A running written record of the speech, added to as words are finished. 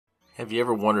Have you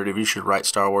ever wondered if you should write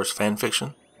Star Wars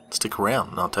fanfiction? Stick around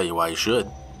and I'll tell you why you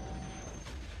should.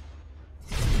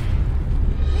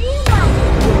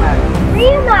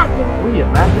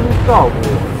 Reimagining Star Wars.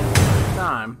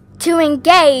 Time to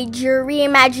engage your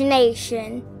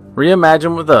reimagination.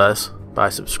 Reimagine with us by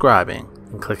subscribing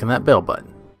and clicking that bell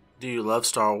button. Do you love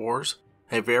Star Wars?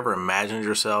 Have you ever imagined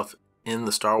yourself in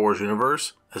the Star Wars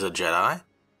universe as a Jedi?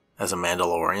 As a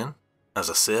Mandalorian? As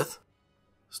a Sith?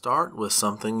 Start with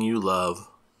something you love.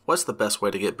 What's the best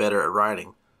way to get better at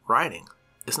writing? Writing.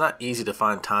 It's not easy to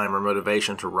find time or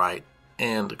motivation to write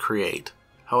and create.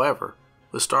 However,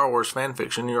 with Star Wars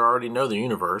fanfiction, you already know the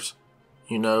universe.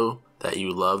 You know that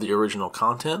you love the original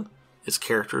content, its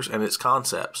characters, and its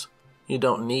concepts. You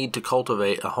don't need to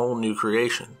cultivate a whole new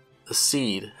creation. The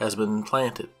seed has been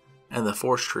planted, and the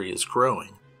force tree is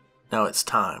growing. Now it's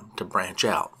time to branch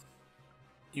out.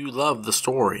 You love the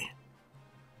story.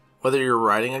 Whether you're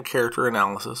writing a character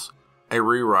analysis, a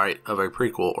rewrite of a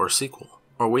prequel or sequel,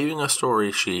 or weaving a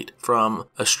story sheet from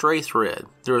a stray thread,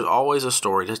 there is always a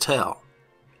story to tell.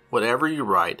 Whatever you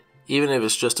write, even if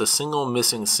it's just a single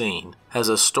missing scene, has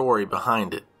a story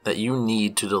behind it that you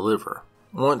need to deliver.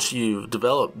 Once you've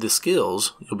developed the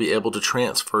skills, you'll be able to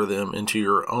transfer them into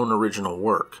your own original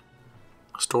work.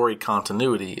 Story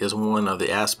continuity is one of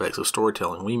the aspects of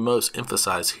storytelling we most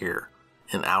emphasize here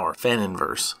in our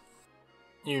Fanonverse.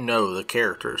 You know the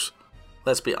characters.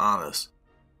 Let's be honest.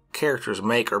 Characters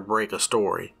make or break a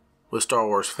story. With Star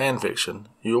Wars fanfiction,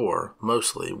 you're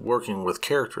mostly working with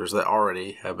characters that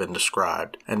already have been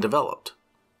described and developed.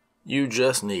 You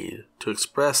just need to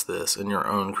express this in your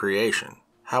own creation.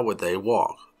 How would they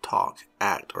walk, talk,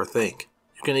 act, or think?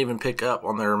 You can even pick up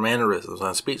on their mannerisms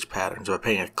and speech patterns by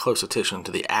paying a close attention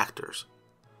to the actors.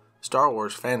 Star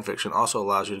Wars fanfiction also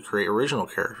allows you to create original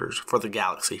characters for the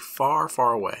galaxy far,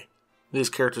 far away. These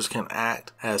characters can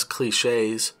act as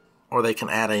cliches, or they can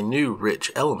add a new rich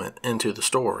element into the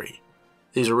story.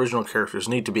 These original characters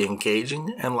need to be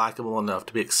engaging and likable enough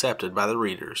to be accepted by the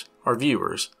readers or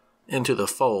viewers into the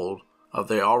fold of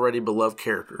the already beloved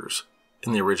characters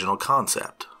in the original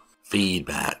concept.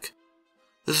 Feedback.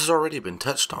 This has already been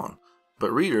touched on,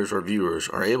 but readers or viewers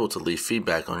are able to leave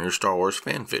feedback on your Star Wars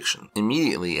fanfiction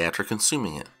immediately after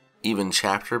consuming it, even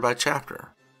chapter by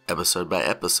chapter, episode by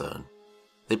episode.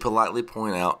 They politely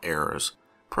point out errors,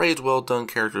 praise well-done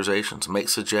characterizations, make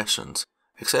suggestions,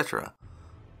 etc.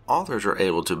 Authors are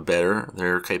able to better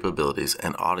their capabilities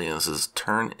and audiences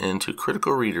turn into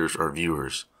critical readers or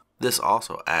viewers. This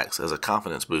also acts as a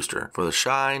confidence booster for the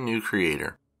shy new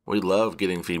creator. We love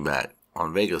getting feedback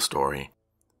on Vega's story.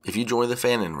 If you join the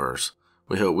Fanonverse,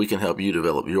 we hope we can help you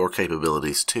develop your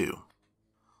capabilities too.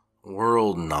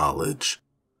 World knowledge.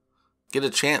 Get a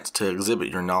chance to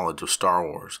exhibit your knowledge of Star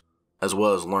Wars, as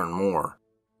well as learn more,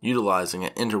 utilizing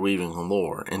and interweaving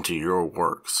lore into your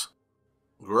works.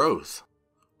 Growth.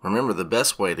 Remember, the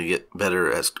best way to get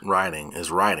better at writing is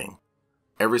writing.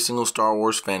 Every single Star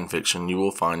Wars fanfiction you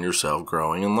will find yourself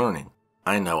growing and learning.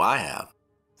 I know I have.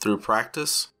 Through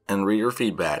practice and reader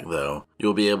feedback, though,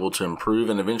 you'll be able to improve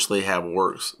and eventually have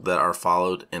works that are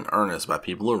followed in earnest by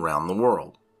people around the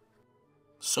world.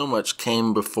 So much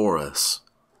came before us.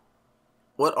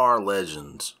 What are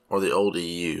legends, or the old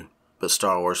EU, but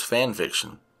Star Wars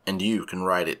fanfiction, and you can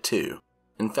write it too.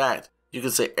 In fact, you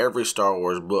could say every Star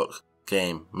Wars book,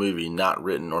 game, movie not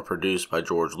written or produced by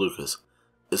George Lucas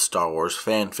is Star Wars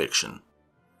fanfiction.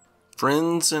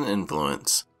 Friends and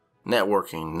influence.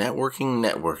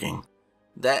 Networking.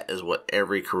 That is what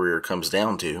every career comes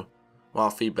down to. While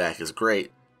feedback is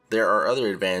great, there are other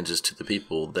advantages to the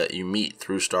people that you meet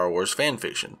through Star Wars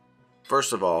fanfiction.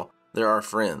 First of all, there are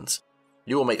friends.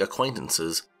 You will make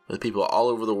acquaintances with people all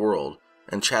over the world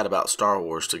and chat about Star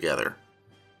Wars together.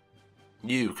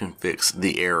 You can fix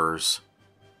the errors.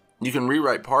 You can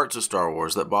rewrite parts of Star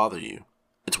Wars that bother you.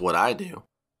 It's what I do.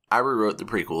 I rewrote the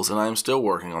prequels and I am still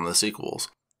working on the sequels.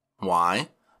 Why?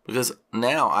 Because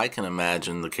now I can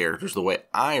imagine the characters the way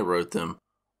I wrote them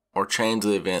or change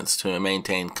the events to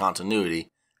maintain continuity,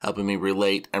 helping me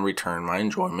relate and return my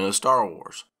enjoyment of Star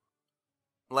Wars.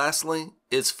 Lastly,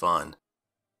 it's fun.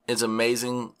 It's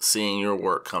amazing seeing your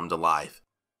work come to life.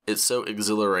 It's so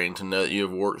exhilarating to know that you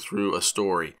have worked through a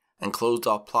story and closed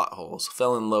off plot holes,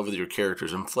 fell in love with your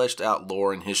characters, and fleshed out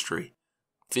lore and history.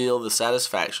 Feel the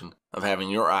satisfaction of having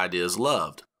your ideas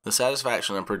loved, the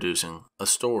satisfaction of producing a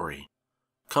story.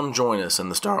 Come join us in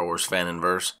the Star Wars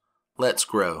Fanonverse. Let's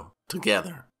grow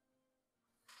together.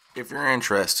 If you're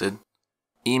interested,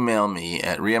 email me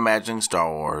at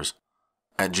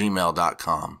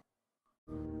reimaginingstarwars@gmail.com.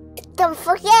 Don't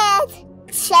forget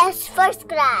to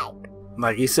subscribe.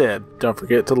 Like he said, don't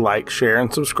forget to like, share,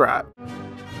 and subscribe.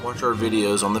 Watch our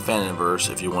videos on the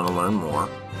Fanonverse if you want to learn more,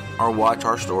 or watch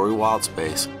our story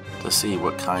Wildspace to see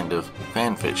what kind of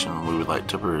fanfiction we would like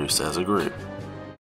to produce as a group.